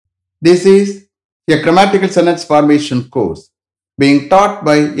This is a grammatical sentence formation course being taught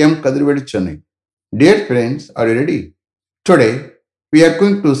by M. Kadirvedi Chennai. Dear friends, are you ready? Today, we are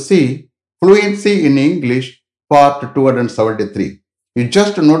going to see Fluency in English part 273. You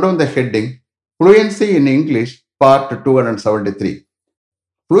just note down the heading Fluency in English part 273.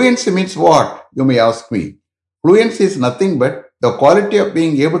 Fluency means what? You may ask me. Fluency is nothing but the quality of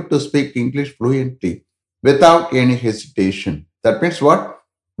being able to speak English fluently without any hesitation. That means what?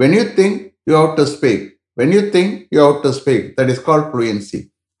 When you think you have to speak, that is called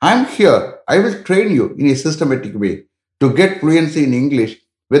fluency. I am here. I will train you in a systematic way to get fluency in English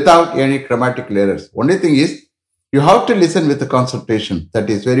without any grammatical errors. Only thing is, you have to listen with the concentration. That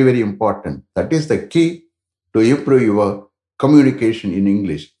is very, very important. That is the key to improve your communication in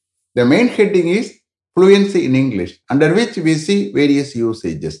English. The main heading is Fluency in English, under which we see various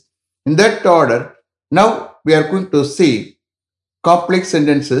usages. In that order, now we are going to see complex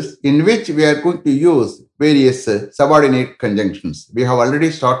sentences in which we are going to use various subordinate conjunctions. We have already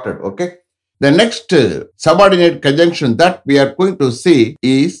started, okay? The next subordinate conjunction that we are going to see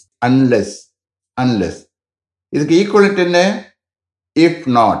is unless. Unless. Is equivalent in if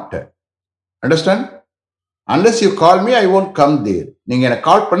not. Understand? Unless you call me, I won't come there. நீங்க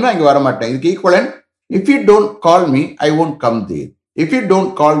call பண்ணா இங்க வர மாட்டேன். இதுக்கு equivalent. If you don't call me, I won't come there. If you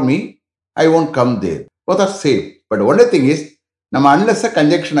don't call me, I won't come there. Both are same. But only thing is, நம்ம unless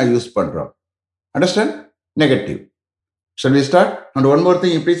conjunction use பண்றோம். Understand? Negative. Shall we start? And one more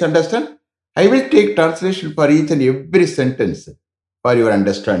thing, you please understand. I will take translation for each and every sentence for your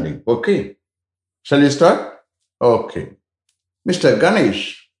understanding. Okay? Shall we start? Okay. Mr. Ganesh,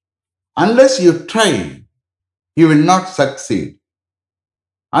 unless you try, you will not succeed.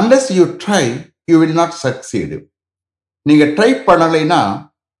 Unless you try, you will not succeed. நீங்க try பண்ணலைனா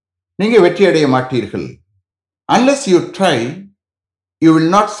நீங்க வெற்றி அடைய மாட்டீர்கள். Unless you try, you will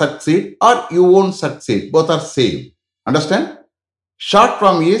not succeed or you won't succeed. Both are same. Understand? Short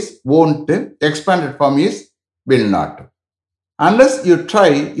form is won't, expanded form is will not. Unless you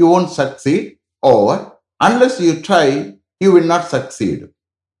try, you won't succeed, or unless you try, you will not succeed.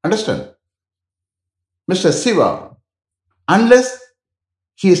 Understand? Mr. Siva, unless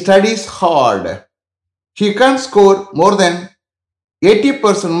he studies hard, he can't score more than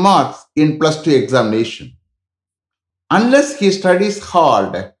 80% marks in plus 2 examination. Unless he studies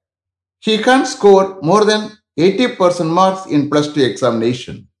hard, he can't score more than 80% marks in plus 2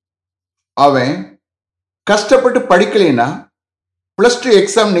 examination. அவன் கஷ்டப்பட்டு படிக்கலைனா plus 2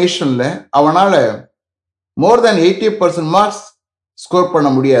 examinationல அவனால more than 80% marks score பண்ண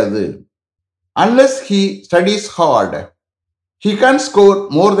முடியாது. Unless he studies hard, he can score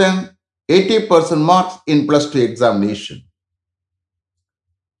more than 80% marks in plus 2 examination.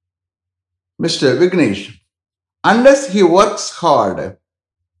 Mr. Vignesh, unless he works hard,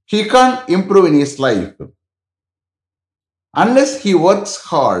 he can't improve in his life. Unless he works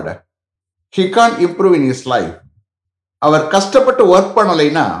hard, he can't improve in his life. அவர் கஷ்டப்பட்டு work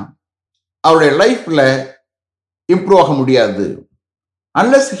பண்ணலைனா அவருடைய லைஃப்ல improve ஆக முடியாது.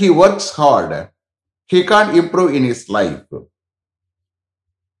 Unless he works hard, he can't improve in his life.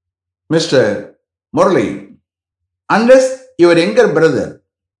 Mr. Murali, unless your younger brother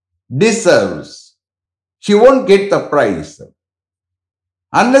deserves, he won't get the prize.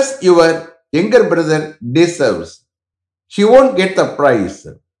 Unless your younger brother deserves, he won't get the prize.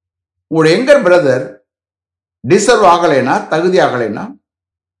 உங்களோட younger brother deserve ஆகலைனா, தகுதி ஆகலைனா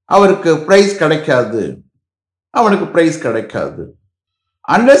அவருக்கு price கிடைக்காது. அவனுக்கு price கிடைக்காது.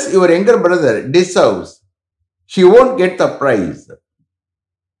 Unless your younger brother deserves, he won't get the prize.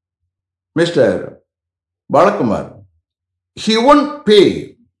 Mr. Balakumar, he won't pay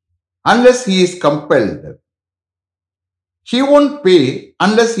unless he is compelled. He won't pay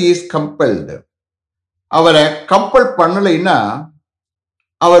unless he is compelled. அவரை compel பண்ணலைன்னா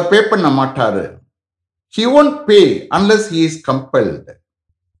அவர் பே பண்ண மாட்டாரு. He won't pay unless he is compelled.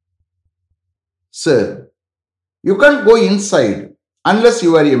 Sir, you can't go inside unless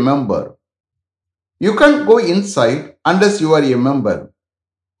you are a member. You can't go inside unless you are a member.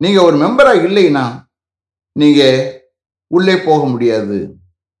 நீங்க ஒரு மெம்பரா இல்லைனா நீங்க உள்ளே போக முடியாது.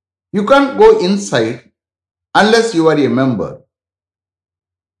 You can't go inside unless you are a member.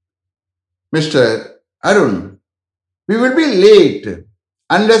 Mr. Arun, we will be late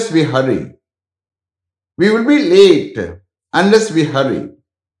unless we hurry. We will be late unless we hurry.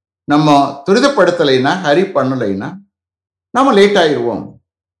 நம்ம துரிதப்படுத்தலைனா ஹரி பண்ணலைனா நம்ம late ஆயிருவோம்.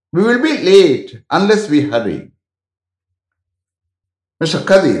 We will be late unless we hurry. Mr.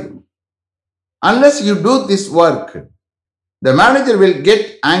 Kadir, unless you do this work, the manager will get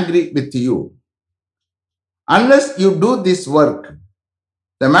angry with you. Unless you do this work,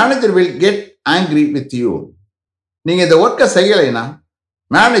 the manager will get angry with you. நீங்க இந்த ஒர்க்கை செய்யலைன்னா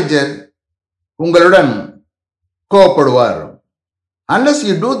manager உங்களுடன் கோபப்படுவார். Unless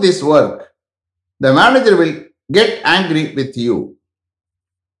you do this work, the manager will get angry with you.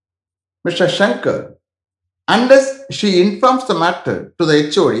 Mr. Shankar, unless she informs the matter to the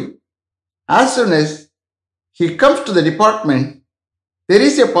HOD, as soon as he comes to the department, there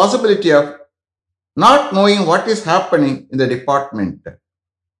is a possibility of not knowing what is happening in the department.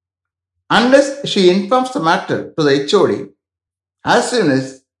 Unless she informs the matter to the HOD, as soon as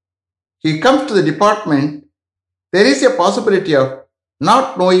he comes to the department, there is a possibility of not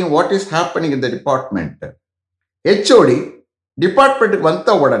knowing what is happening in the department. HOD டிபார்ட்மெண்ட்டுக்கு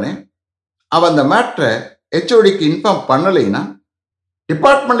வந்த உடனே அவன் அந்த மேட்ரை HODக்கு inform பண்ணலைன்னா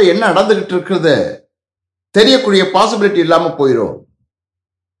டிபார்ட்மெண்ட்ல என்ன நடந்துகிட்டு இருக்கிறது தெரியக்கூடிய பாசிபிலிட்டி இல்லாமல் போயிடும்.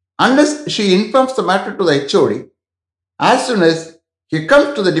 Unless she informs the matter to the HOD, as soon as he comes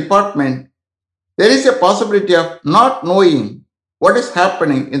to the department, there is a possibility of not knowing what is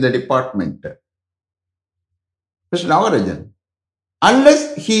happening in the department. Mr. Nagarajan, unless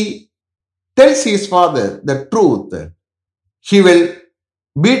he tells his father the truth, he will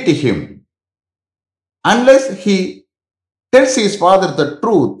beat him. Unless he tells his father the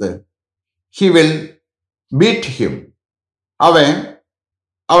truth, he will beat him. அவன்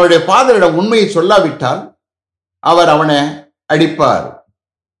அவருடைய ஃபாதரிடம் உண்மையை சொல்லாவிட்டால் அவர் அவனை அடிப்பார்.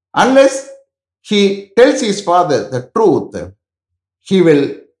 Unless he tells his father the truth, he will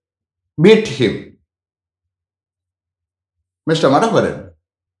beat him. Mr. Madhavaran,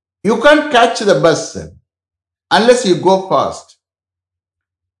 you can't catch the bus unless you go fast.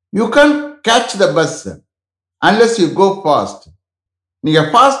 You can't catch the bus unless you go fast. நீங்க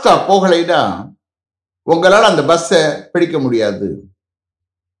ஃபாஸ்டா போகலைன்னா உங்களால் அந்த பஸ்ஸை பிடிக்க முடியாது.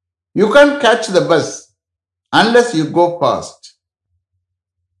 You can't catch the bus unless you go fast.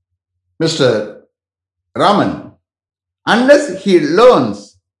 Mr. Raman, unless he learns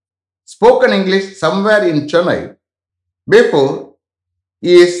spoken English somewhere in Chennai before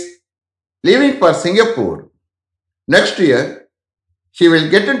he is leaving for Singapore next year, he will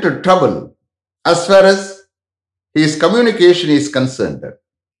get into trouble as far as his communication is concerned.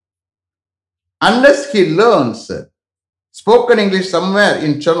 Unless he learns spoken English somewhere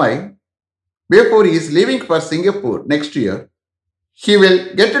in Chennai before he is leaving for Singapore next year, he will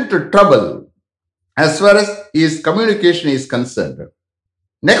get into trouble as far as his communication is concerned.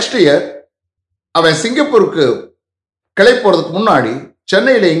 Next year, அவன் சிங்கப்பூருக்கு கிளை போறதுக்கு முன்னாடி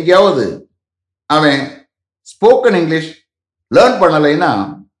சென்னையில் எங்கேயாவது அவன் spoken English learn பண்ணலைன்னா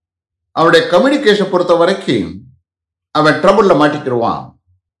அவனுடைய கம்யூனிகேஷன் பொறுத்த வரைக்கும் அவன் ட்ரபிளில் மாட்டிக்கிடுவான்.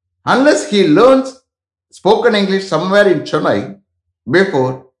 Unless he learns spoken English somewhere in Chennai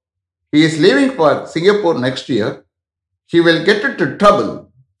before he is leaving for Singapore next year, he will get into trouble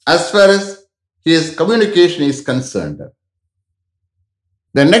as far as his communication is concerned.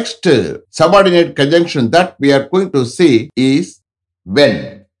 The next subordinate conjunction that we are going to see is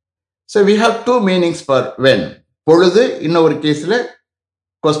when. So we have two meanings for when. பொழுது இன்னொரு கேஸில்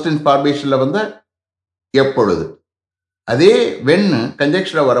question ஃபார்மேஷனில் வந்த எப்பொழுது. அதே when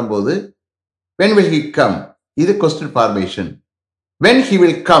கன்ஜெக்ஷனில் வரும்போது when will he come, இது question formation. when he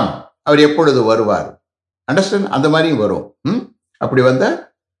will come, அவர் எப்பொழுது வருவார். அண்டர்ஸ்டாண்ட்? அந்த மாதிரியும் வரும். அப்படி வந்த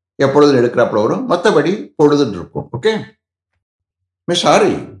எப்பொழுது எடுக்கிறாப்புல வரும். மற்றபடி பொழுதுன்னு இருக்கும். Okay Miss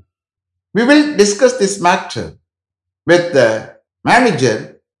Hari, we will discuss this matter with the manager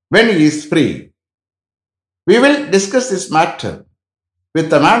when he is free. We will discuss this matter with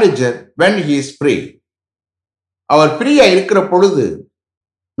the manager when he is free. அவர் ஃப்ரீயா இருக்கிற பொழுது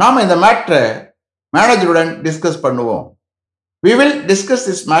நாம இந்த மேட்டரை மேனேஜருடன் டிஸ்கஸ் பண்ணுவோம். We will discuss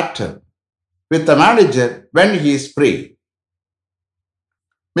this matter with the manager when he is free.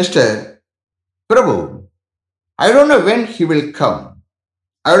 Mr. Prabhu, I don't know when he will come.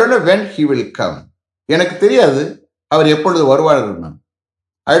 I don't know when he will come. எனக்கு தெரியாது அவர் எப்பொழுது வருவார்னு.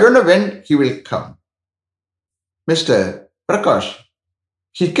 I don't know when he will come. Mr. Prakash,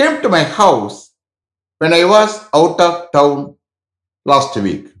 he came to my house when I was out of town last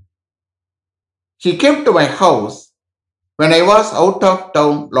week. He came to my house when I was out of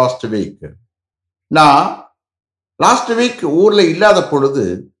town last week. நான் last week ஊர்ல இல்லாத பொழுது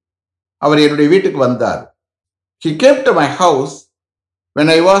அவர் என்னுடைய வீட்டுக்கு வந்தார். He came to my house when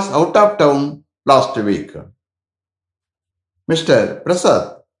I was out of town last week. Mr. Prasad,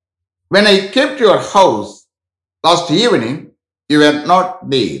 when I came to your house last evening, you were not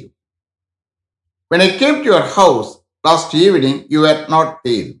there. When I came to your house last evening, you were not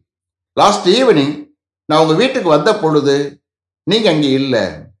there. Last evening, நான் உங்க வீட்டுக்கு வந்த பொழுது நீங்க அங்கே இல்லை.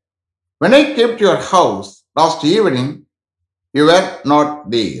 When I came to your house last evening, You were not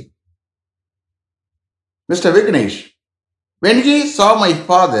there. Mr. Vignesh, when he saw my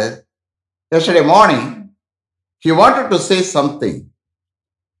father yesterday morning, he wanted to say something.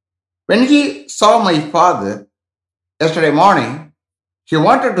 When he saw my father yesterday morning, he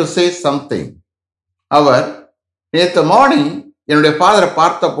wanted to say something. அவர் நேற்று morning என்னுடைய ஃபாதரை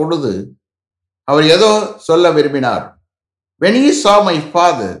பார்த்த பொழுது அவர் ஏதோ சொல்ல விரும்பினார். When he saw my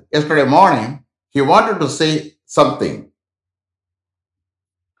father yesterday morning, he wanted to say something.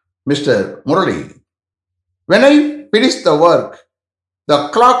 Mr. Murali, when I finished the work, the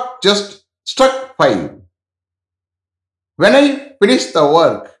clock just struck 5. When I finished the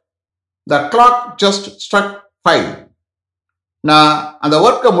work, the clock just struck 5. நான் அந்த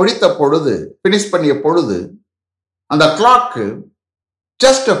ஒர்க்கை முடித்த பொழுது, finish பண்ணிய பொழுது, அந்த clock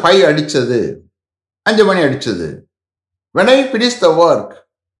just 5 அடிச்சது, 5 மணி அடிச்சது. When I finished the work,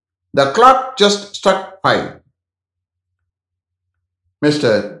 the clock just struck 5.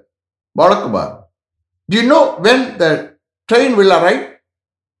 Mr. Balakumar, do you know when the train will arrive?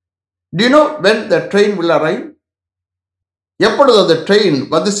 Do you know when the train will arrive? எப்பொழுது அந்த ட்ரெயின்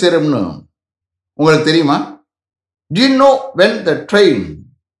வந்து சேரும்னு உங்களுக்கு தெரியுமா? Do you know when the train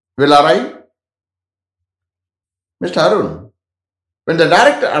will arrive? Mr. Arun, when the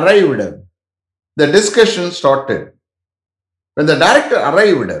director arrived, the discussion started. When the director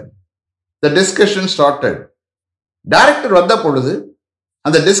arrived, the discussion started. Director வந்த பொழுது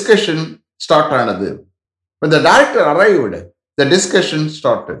அந்த discussion start ஆனது. When the director arrived, the discussion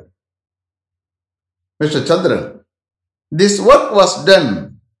started. Mr. Chandran, this work was done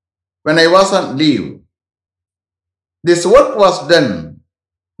when I was on leave. This work was done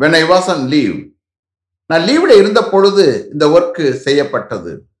when I was on leave. நான் லீவ்ல இருந்த பொழுது இந்த work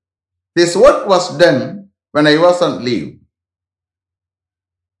செய்யப்பட்டது. This work was done when I was on leave.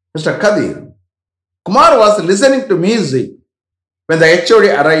 Mr. Kadir, Kumar was listening to music when the HOD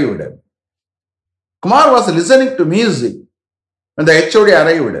arrived. Kumar was listening to music when the HOD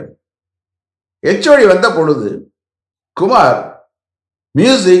arrived. HOD வந்த பொழுது Kumar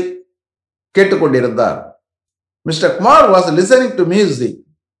music கேட்டுக்கொண்டிருந்தார். Mr. Kumar was listening to music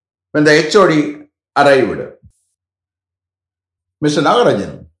when the HOD arrived. Mr.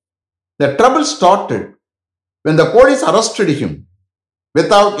 Nagarajan, the trouble started when the police arrested him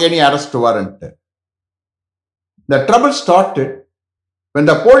without any arrest warrant. The trouble started when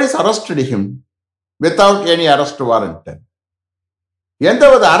the police arrested him without any arrest warrant.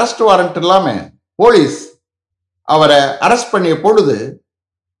 எந்தவித arrest warrant இல்லாம police அவரை arrest பண்ணிய பொழுது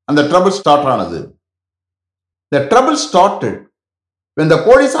அந்த trouble start ஆனது. The trouble started when the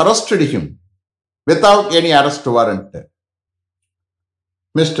police arrested him without any arrest warrant.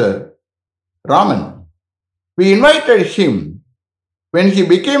 Mr. Raman, we invited him when he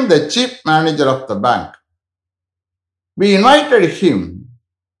became the chief manager of the bank. We invited him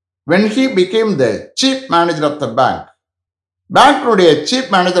when he became the chief manager of the bank. பேங்க்னுடைய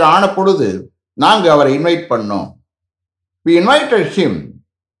chief manager ஆன பொழுது நாங்க அவரை invite பண்ணோம். We invited him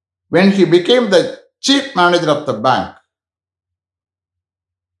when he became the chief manager of the bank.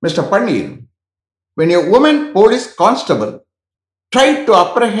 Mr. Paneer, when a woman police constable tried to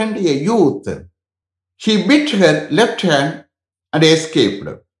apprehend a youth, he bit her left hand and escaped.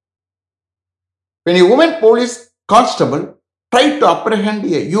 When a woman police constable tried to apprehend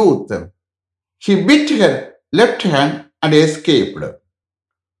a youth, he bit her left hand and escaped.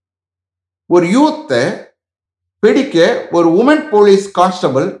 ஒரு யூத்தை பிடிக்க ஒரு woman police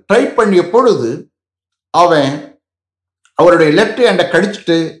constable try பண்ணிய பொழுது அவன் அவருடைய left ஹேண்டை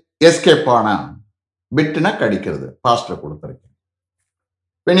கடிச்சிட்டு escape ஆனான். பிட்டுனா கடிக்கிறது, pastor கொடுத்துருக்கேன்.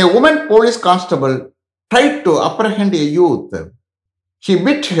 When a woman police constable tried to apprehend a youth, he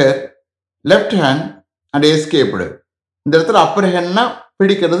bit her left hand and escaped. இந்த இடத்துல apprehendனா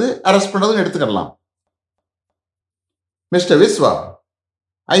பிடிக்கிறது, அரெஸ்ட் பண்றதுன்னு எடுத்துக்கலாம். Mr. Viswa,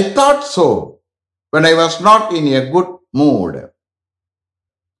 I thought so when I was not in a good mood.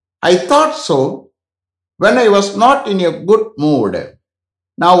 I thought so when I was not in a good mood.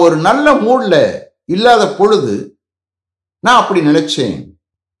 நான் ஒரு நல்ல மூட்ல இல்லாத பொழுது நான் அப்படி நினைச்சேன்.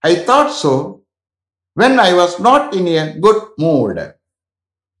 I thought so when I was not in a good mood.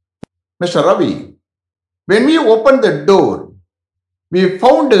 Mr. Ravi, when we opened the door, we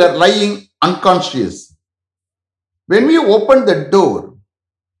found her lying unconscious. When we opened the door,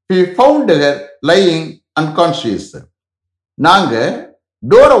 we found her lying unconscious. நாங்க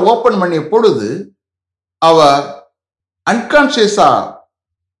டோரை open பண்ணிய பொழுது அவ அன்கான்சியஸா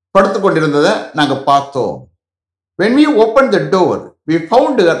படுத்து கொண்டிருந்ததை நாங்க பார்த்தோம். When we opened the door, we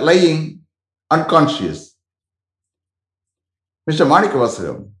found her lying unconscious. Mr.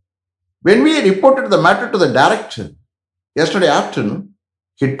 Manikavasagam, when we reported the matter to the director, yesterday afternoon,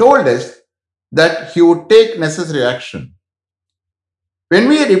 he told us that he would take necessary action. When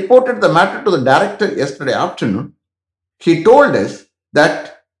we reported the matter to the director yesterday afternoon, he told us that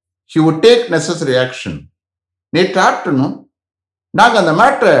he would take necessary action. நேற்று afternoon நாங்கள் அந்த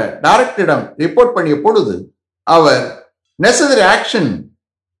மேட்டரை டைரக்டரிடம் report பண்ணிய பொழுது அவர் necessary action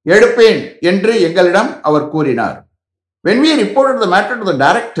எடுப்பேன் என்று எங்களிடம் அவர் கூறினார். When we reported the matter to the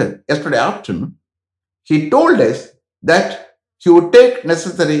director yesterday afternoon, he told us that he would take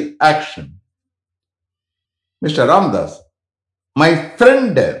necessary action. Mr. Ramdas, my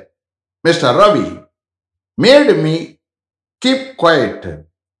friend Mr. Ravi made me keep quiet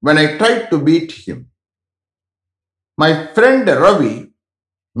when I tried to beat him. My friend Ravi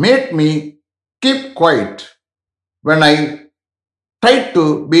made me keep quiet when I tried to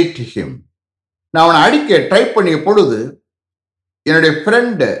beat him. நான் அவனை அடிக்க try பண்ணிய பொழுது என்னுடைய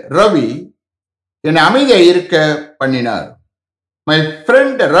friend Ravi என்னை அமைதியாக இருக்க பண்ணினார். My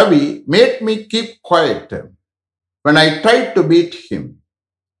friend Ravi made me keep quiet when I tried to beat him.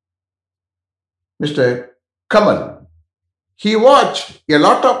 Mr. Kamal, he watched a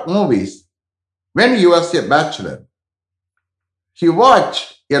lot of movies when he was a bachelor. He watched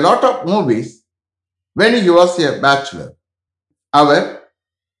a lot of movies when he was a bachelor. அவர்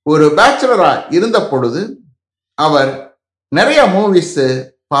ஒரு பேச்சுலரா இருந்த பொழுது அவர் நிறைய movies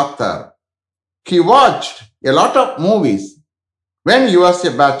பார்த்தார். He watched a lot of movies when he was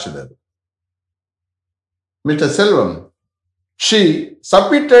a bachelor. Mr. Selvam, she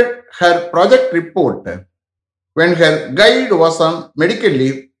submitted her project report when her guide was on medical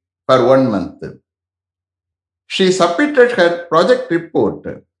leave for 1 month. She submitted her project report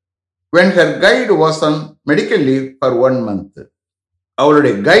when her guide was on medical leave for 1 month.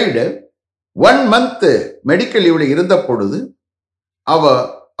 அவளுடைய guide 1 month medical லீவ்ல இருந்த பொழுது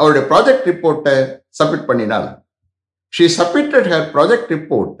அவளுடைய project ரிப்போர்ட்டை submit பண்ணினாள். She submitted her project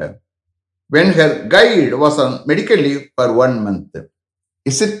report when her guide was on medical leave for 1 month.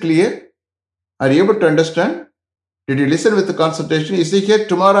 Is it clear? Are you able to understand? Did you listen with the concentration? You see here,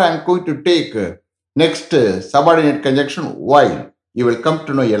 tomorrow I am going to take next subordinate conjunction while. You will come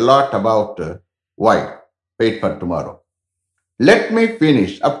to know a lot about while. Wait for tomorrow. Let me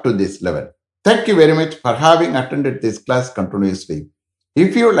finish up to this level. Thank you very much for having attended this class continuously. If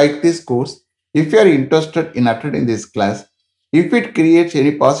you like this course, if you are interested in attending this class, if it creates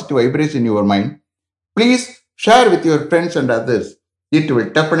any positive vibration in your mind, please share with your friends and others. It will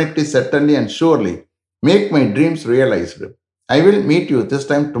definitely, certainly and surely make my dreams realized. I will meet you this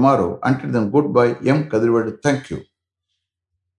time tomorrow. Until then, goodbye. M. Kadirvadu. Thank you.